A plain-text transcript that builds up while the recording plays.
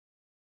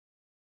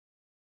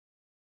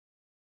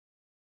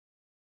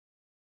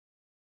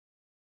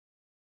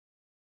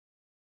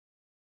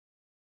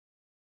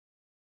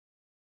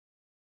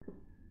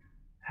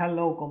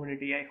Hello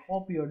community, I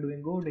hope you are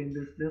doing good. In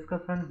this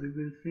discussion we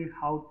will see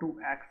how to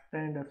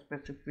extend a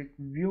specific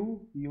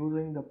view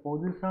using the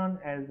position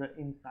as the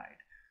inside.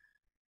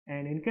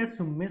 And in case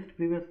you missed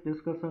previous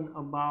discussion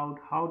about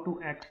how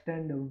to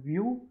extend a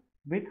view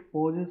with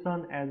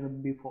position as a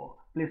before,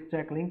 please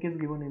check, link is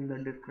given in the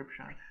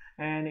description.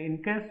 And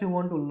in case you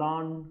want to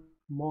learn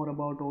more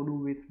about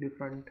Odoo with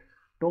different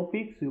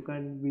topics, you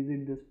can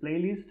visit this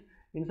playlist.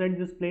 Inside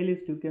this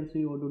playlist you can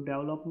see Odoo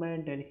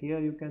development, and here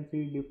you can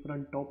see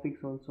different topics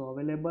also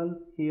available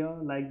here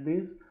like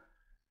this.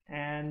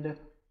 And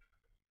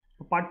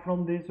apart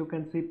from this you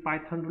can see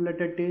Python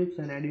related tips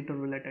and editor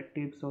related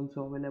tips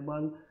also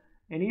available.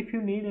 And if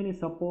you need any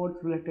supports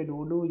related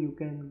Odoo, you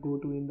can go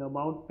to in the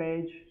about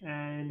page,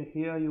 and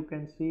here you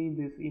can see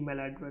this email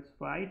address,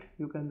 right?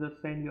 You can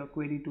just send your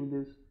query to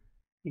this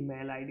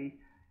email ID.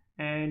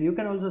 And you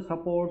can also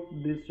support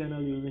this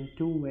channel using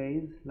two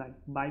ways, like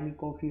buy me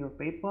coffee or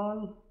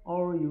PayPal,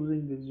 or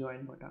using this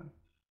join button.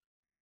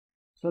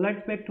 So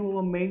let's back to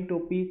our main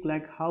topic,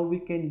 like how we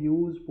can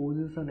use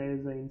position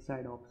as the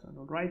inside option.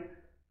 All right,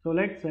 so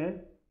let's say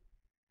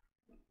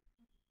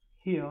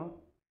here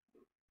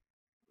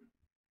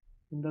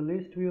in the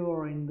list view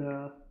or in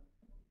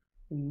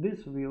this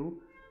view,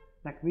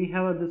 like we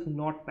have this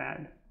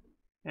notepad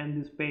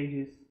and this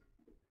pages,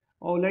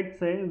 or let's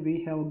say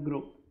we have a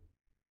group,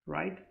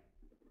 right,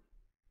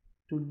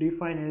 to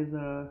define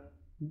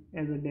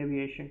as a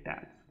deviation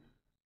tags.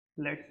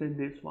 Let's say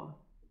this one.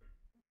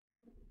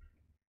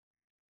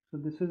 So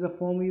this is a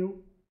form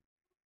view,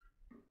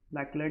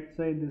 like let's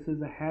say this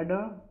is a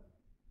header,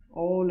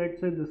 or let's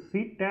say the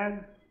seed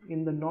tag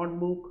in the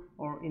notebook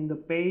or in the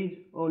page,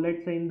 or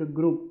let's say in the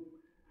group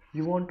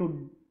you want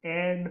to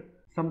add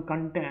some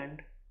content.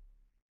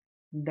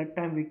 That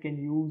time we can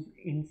use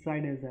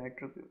inside as an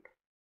attribute,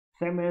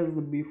 same as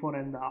the before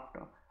and the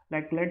after.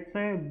 Like let's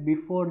say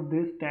before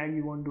this tag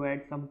you want to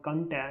add some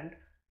content,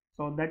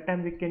 so that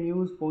time we can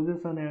use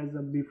position as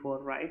a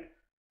before, right?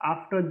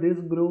 After this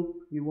group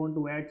you want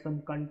to add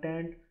some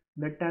content,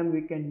 that time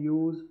we can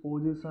use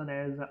position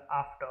as a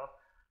after.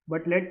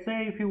 But let's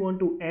say if you want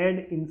to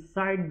add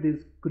inside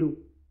this group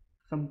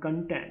some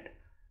content,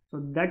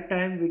 so that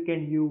time we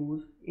can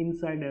use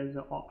inside as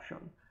an option.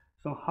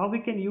 So how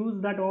we can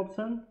use that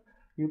option,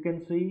 you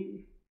can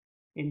see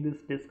in this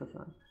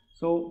discussion.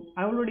 So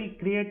I already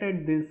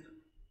created this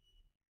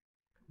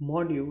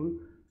module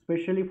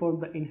especially for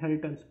the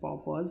inheritance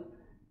purpose.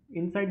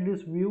 Inside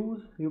this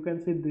views you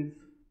can see this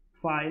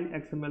file,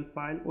 XML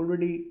file,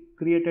 already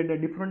created a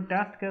different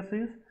test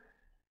cases,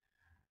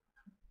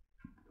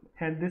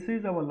 and this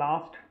is our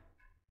last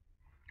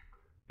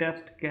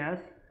test case.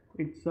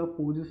 It's a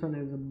position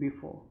as a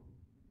before,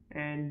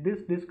 and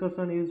this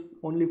discussion is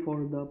only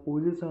for the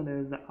position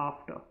as the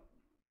after,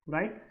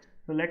 right?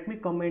 So let me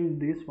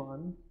comment this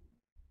one,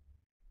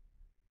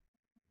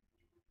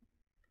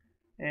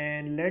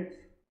 and let's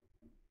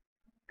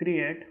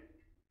create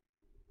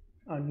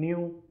a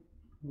new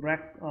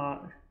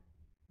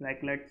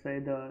like let's say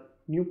the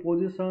new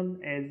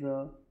position as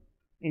a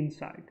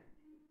inside.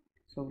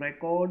 So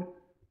record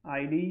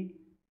ID,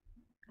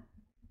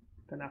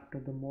 then after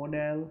the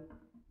model,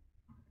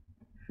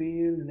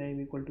 field name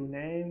equal to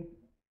name,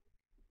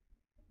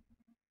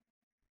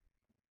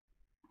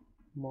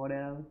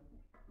 model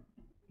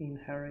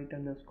inherit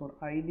underscore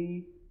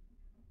ID,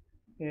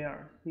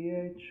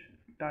 arch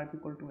type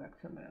equal to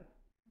XML,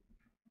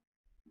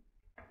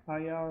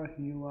 ir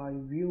UI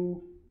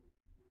view,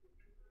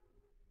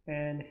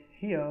 and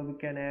here we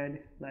can add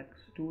like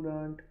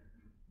student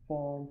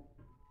form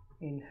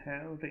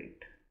inherit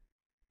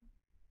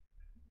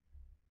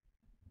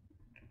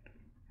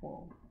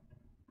form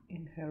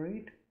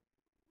inherit,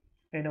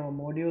 and our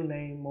model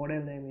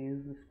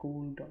name is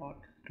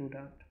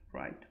school.student,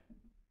 right?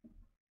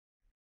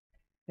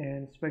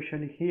 And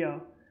especially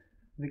here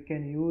we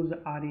can use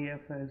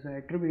ref as an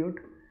attribute,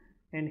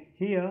 and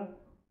here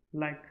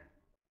like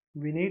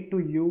we need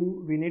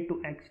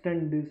to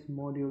extend this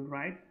module,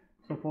 right?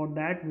 So for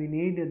that we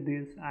need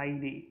this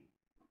ID.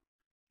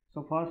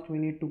 So first we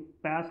need to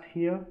pass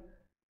here,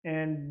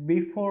 and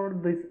before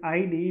this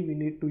ID we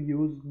need to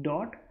use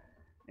dot,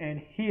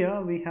 and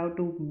here we have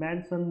to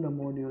mention the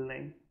module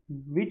name.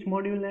 Which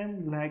module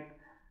name? Like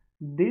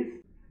this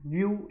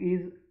view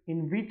is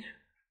in which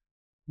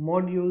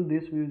module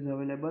this view is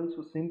available,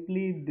 so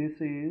simply this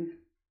is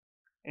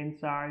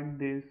inside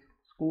this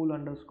school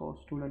underscore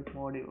student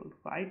module,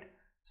 right?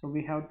 So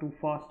we have to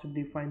first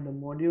define the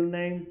module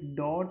name,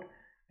 dot,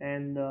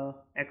 and the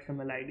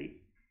XML ID.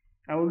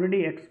 I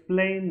already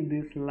explained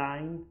this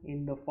line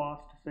in the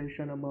first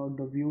session about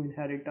the view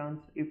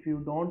inheritance. If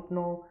you don't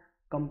know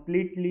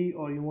completely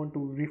or you want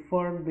to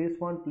refer this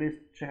one, please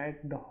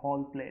check the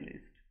whole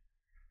playlist.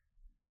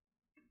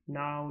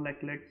 Now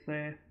like let's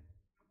say,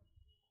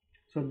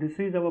 so this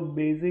is our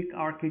basic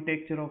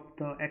architecture of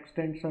the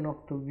extension of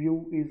the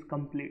view is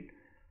complete.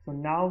 So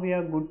now we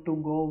are good to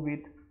go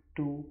with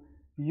to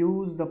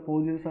use the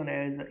position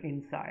as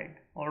inside.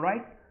 All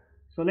right,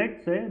 so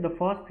let's say the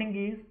first thing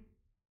is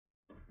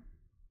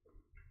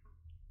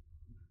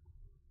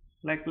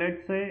Like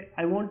let's say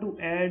I want to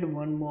add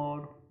one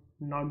more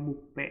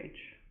notebook page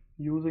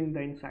using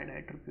the inside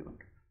attribute.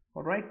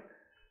 All right,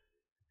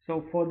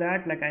 so for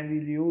that, like I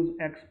will use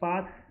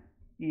xpath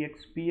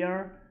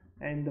expr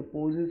and the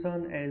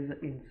position as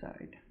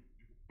inside.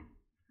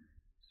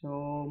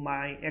 So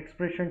my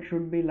expression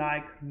should be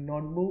like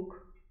notebook.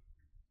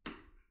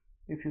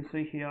 If you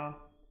see here,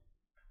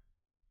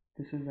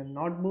 this is a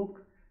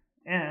notebook,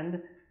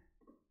 and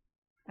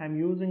I'm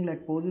using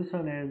like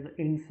position as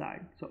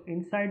inside. So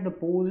inside the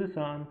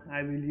position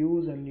I will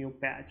use a new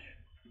patch.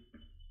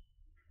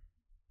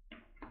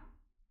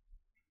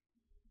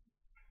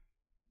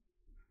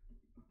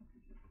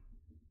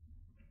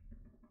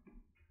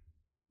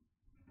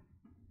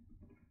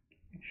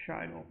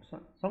 Child option,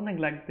 something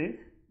like this.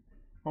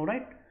 All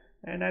right,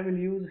 and I will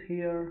use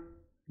here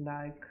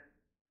like,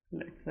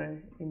 let's say,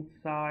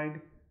 inside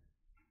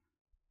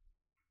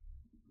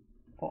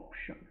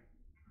option.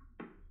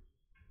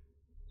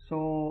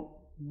 So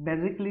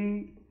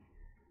basically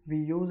we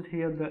use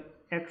here the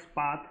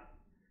xpath.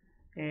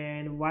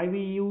 And why we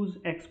use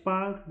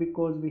xpath?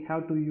 Because we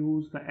have to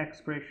use the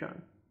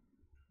expression,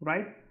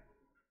 right?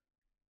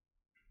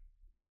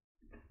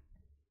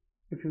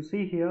 If you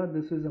see here,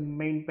 this is a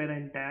main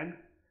parent tag,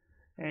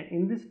 and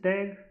in this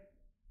tag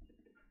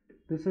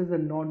this is a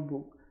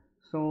notebook.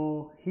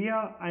 So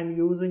here I'm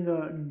using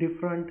a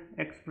different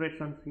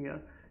expressions here,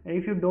 and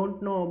if you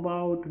don't know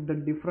about the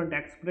different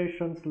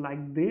expressions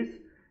like this,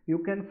 you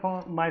can,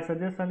 my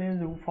suggestion is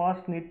you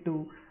first need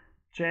to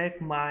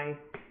check my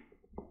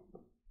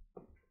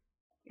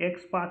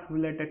xpath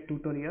related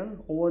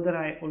tutorial. Over there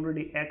I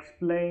already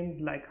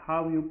explained like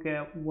how you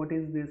can, what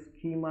is this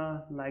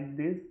schema, like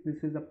this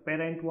is a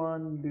parent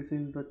one, this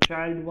is the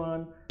child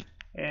one,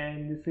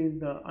 and this is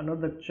the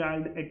another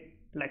child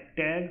like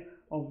tag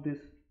of this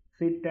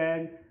seed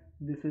tag.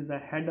 This is the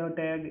header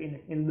tag.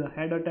 In the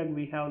header tag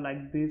we have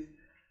like this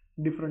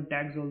different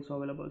tags also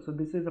available. So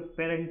this is a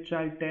parent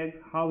child tag,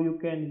 how you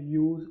can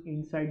use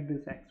inside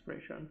this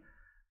expression.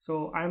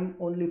 So I'm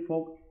only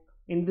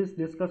in this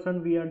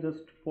discussion we are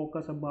just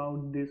focus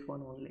about this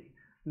one only,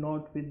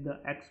 not with the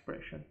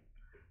expression.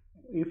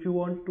 If you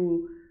want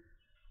to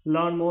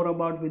learn more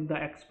about with the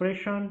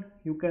expression,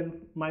 you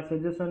can, my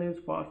suggestion is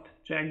first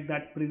check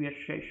that previous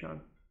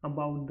session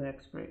about the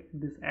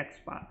this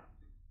xpath.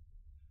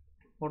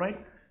 All right,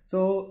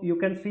 so you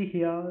can see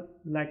here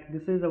like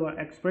this is our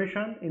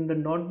expression. In the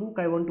notebook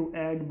I want to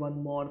add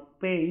one more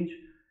page,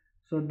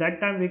 so that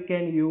time we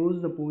can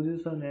use the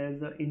position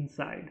as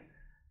inside.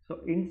 So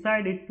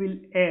inside it will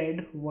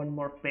add one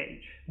more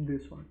page,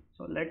 this one.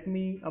 So let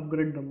me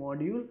upgrade the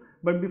module,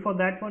 but before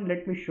that one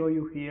let me show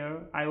you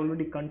here. I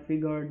already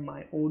configured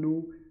my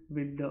Odoo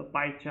with the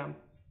PyCharm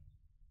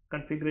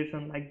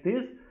configuration like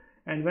this,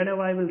 and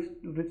whenever I will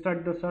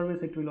restart the service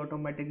it will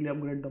automatically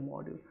upgrade the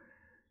module.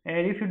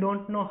 And if you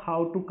don't know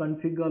how to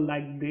configure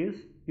like this,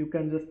 you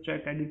can just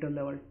check editor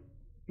level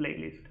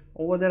playlist.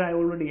 Over there I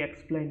already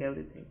explained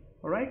everything.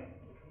 All right,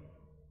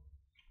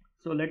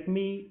 so let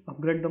me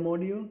upgrade the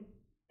module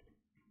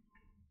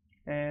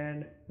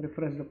and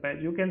refresh the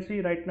page. You can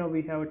see right now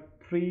we have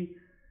 3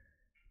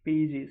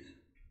 pages.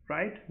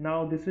 Right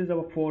now this is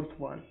our 4th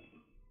one.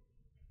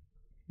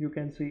 You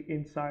can see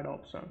inside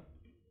option.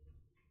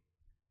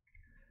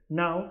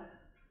 Now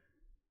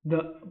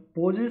the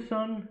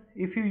position,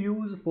 if you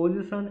use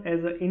position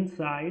as a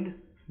inside,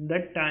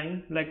 that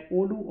time like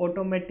Odoo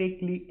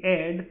automatically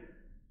add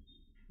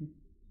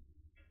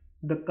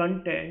the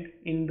content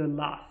in the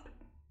last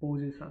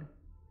position.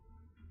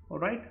 All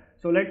right,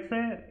 so let's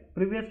say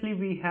previously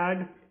we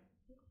have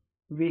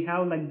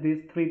like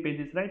these 3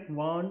 pages, right?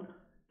 1,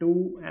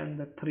 2 and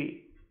the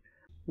 3.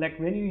 Like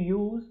when you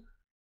use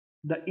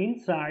the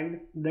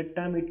inside, that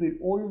time it will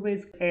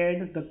always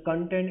add the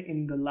content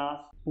in the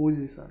last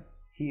position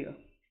here.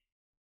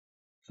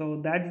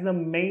 So that's the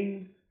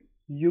main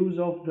use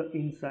of the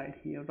inside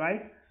here,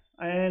 right?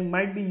 And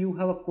might be you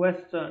have a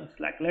questions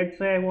like, let's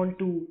say I want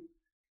to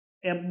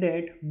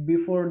update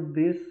before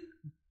this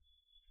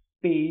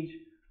page,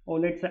 or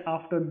let's say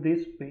after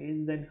this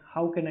page, then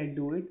how can I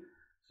do it?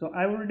 So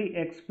I already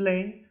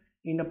explained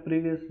in a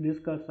previous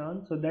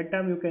discussion. So that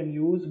time you can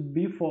use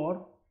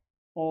before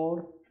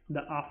or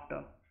the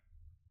after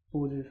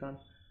position.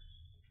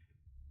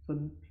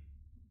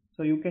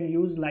 So you can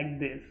use like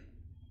this,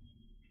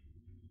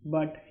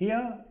 but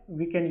here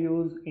we can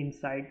use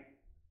inside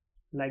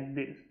like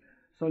this.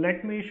 So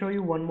let me show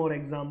you one more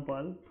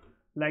example.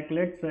 Like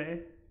let's say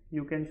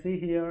you can see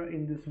here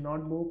in this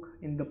notebook,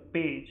 in the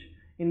page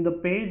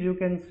you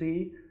can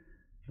see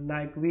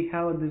like we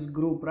have this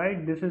group,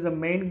 right? This is a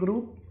main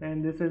group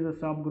and this is a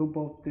subgroup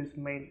of this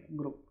main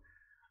group.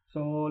 So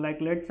like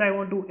let's say I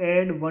want to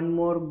add one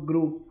more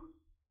group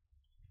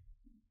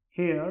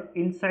here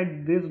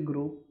inside this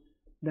group,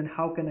 then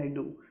how can I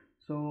do?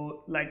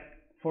 So like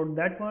for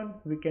that one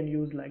we can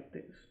use like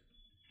this,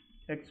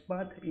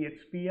 xpath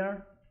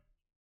expr,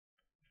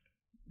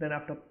 then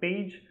after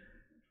page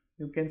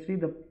you can see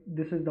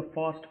this is the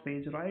first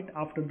page, right?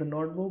 After the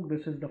notebook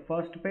this is the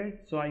first page,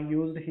 so I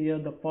used here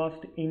the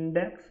first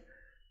index.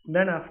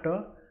 Then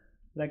after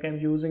like I'm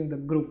using the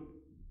group.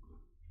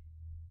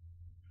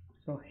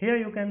 So here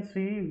you can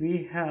see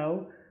we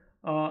have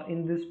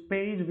in this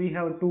page we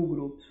have two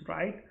groups,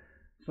 right?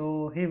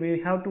 So here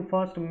we have to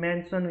first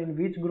mention in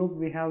which group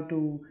we have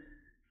to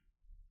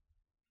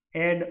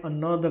add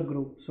another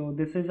group. So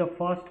this is a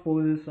first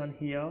position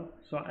here,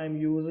 so I'm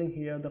using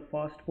here the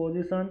first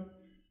position,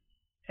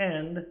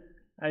 and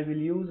I will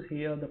use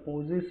here the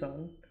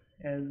position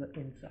as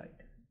inside.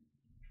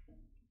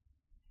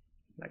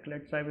 Like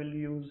let's say I will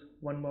use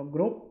one more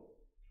group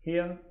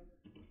here.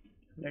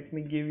 Let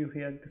me give you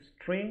here the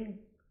string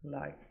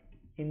like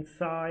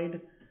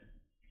inside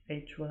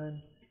h1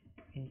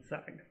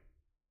 inside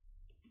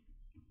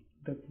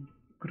the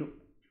group,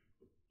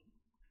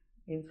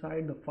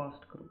 inside the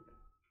first group.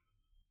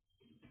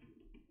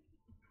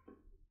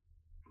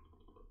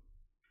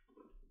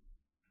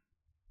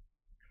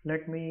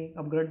 Let me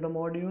upgrade the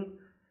module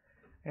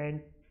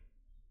and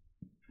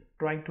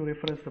trying to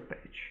refresh the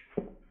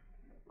page.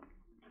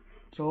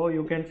 So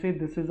you can see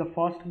this is the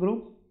first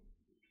group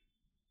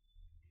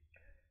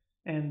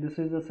and this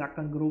is the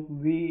second group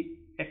we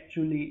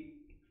actually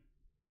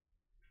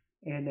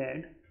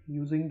added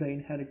using the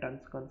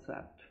inheritance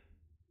concept,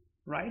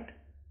 right?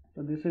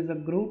 So this is a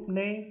group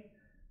name,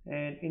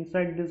 and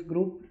inside this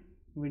group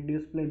we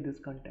display this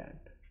content.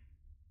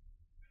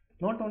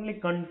 Not only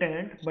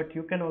content, but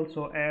you can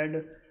also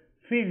add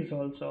fields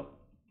also,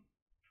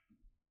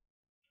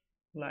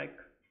 like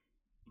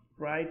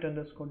write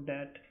underscore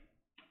dat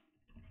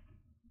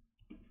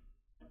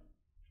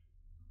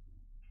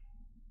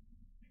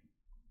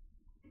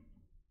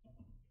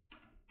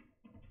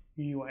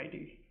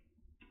UID.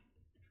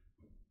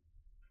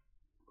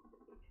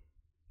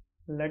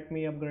 Let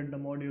me upgrade the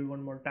module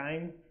one more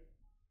time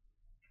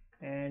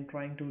and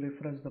trying to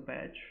refresh the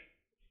page.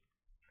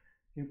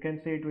 You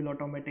can see it will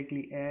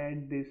automatically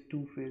add these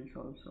two fields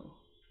also.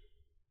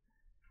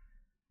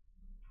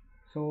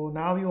 So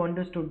now you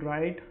understood,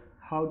 right,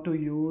 how to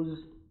use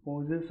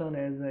position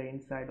as an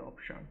inside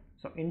option.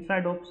 So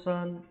inside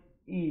option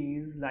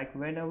is like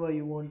whenever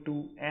you want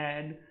to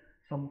add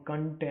some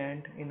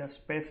content in a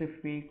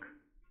specific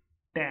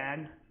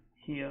tag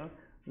here,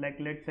 like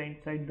let's say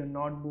inside the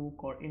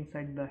notebook or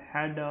inside the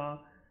header,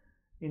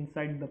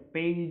 inside the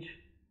page,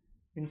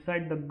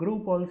 inside the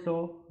group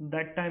also,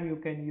 that time you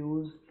can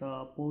use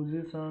the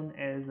position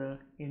as a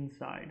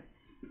inside.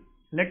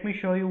 Let me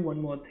show you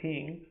one more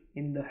thing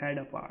in the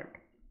header part.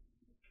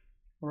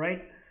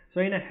 Right, so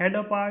in a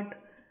header part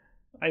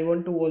I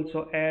want to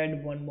also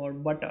add one more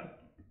button,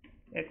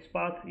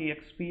 xpath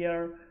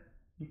expr,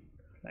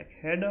 like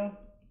header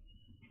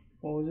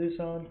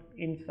position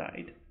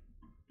inside,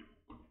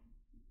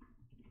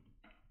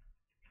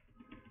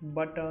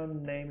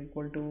 button name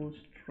equal to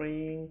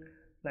string,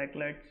 like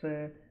let's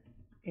say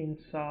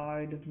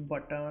inside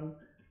button,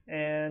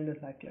 and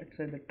like let's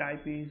say the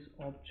type is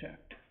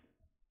object.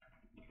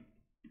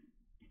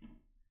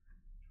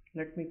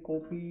 Let me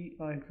copy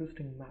our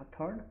existing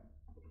method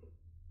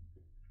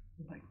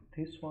like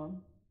this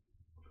one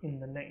in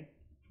the name.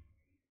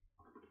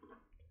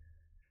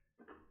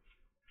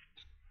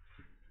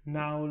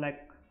 Now like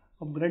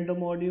upgrade the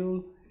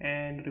module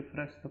and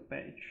refresh the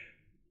page.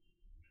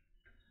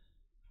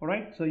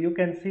 Alright, so you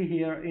can see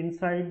here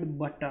inside the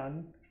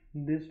button,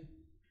 this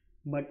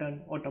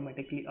button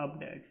automatically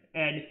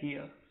add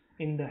here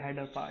in the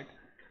header part.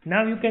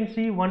 Now you can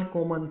see one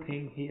common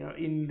thing here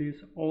in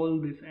this all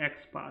this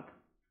xpath,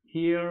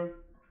 here,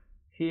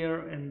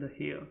 here and the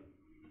here.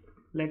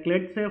 Like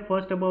let's say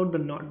first about the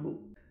notebook,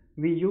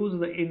 we use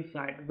the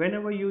inside.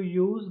 Whenever you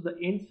use the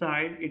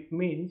inside, it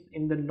means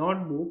in the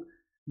notebook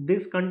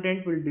this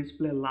content will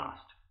display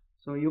last.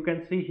 So you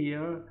can see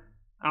here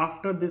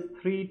after this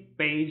 3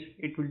 page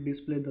it will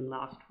display the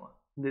last one,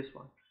 this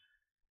one.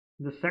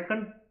 The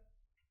second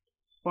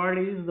part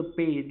is the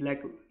page,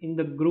 like in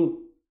the group,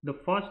 the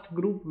first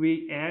group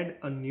we add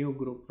a new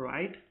group,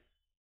 right?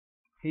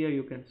 Here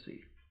you can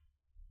see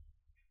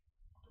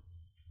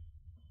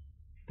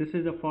this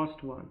is the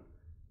first one.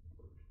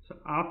 So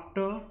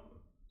after,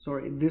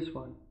 sorry, this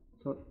one,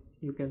 so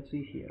you can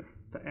see here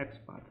the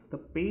xpath, the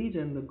page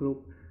and the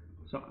group.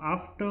 So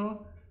after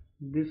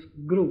this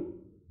group,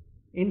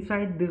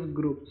 inside this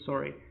group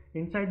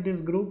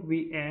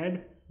we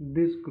add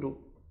this group.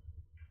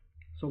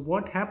 So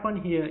what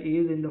happened here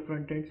is in the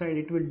front end side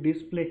it will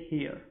display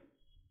here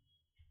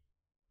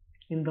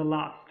in the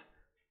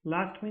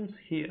last means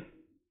here,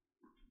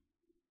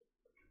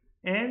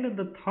 and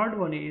the third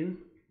one is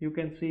you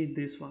can see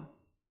this one.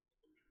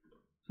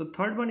 So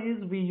third one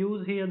is we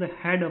use here the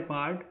header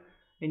part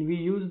and we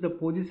use the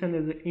position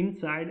as the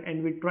inside,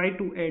 and we try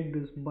to add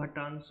this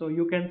button. So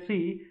you can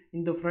see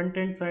in the front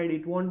end side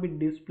it won't be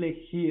display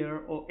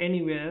here or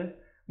anywhere,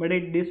 but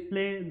it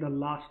display the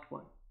last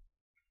one,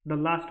 the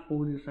last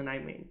position I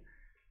mean.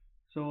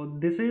 So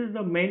this is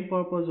the main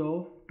purpose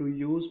of to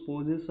use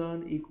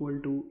position equal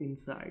to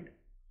inside.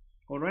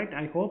 Alright,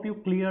 I hope you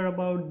clear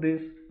about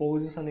this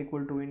position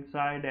equal to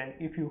inside, and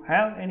if you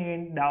have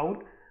any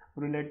doubt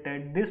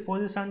related this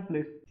position,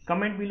 please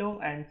comment below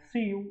and see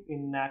you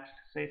in next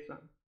session.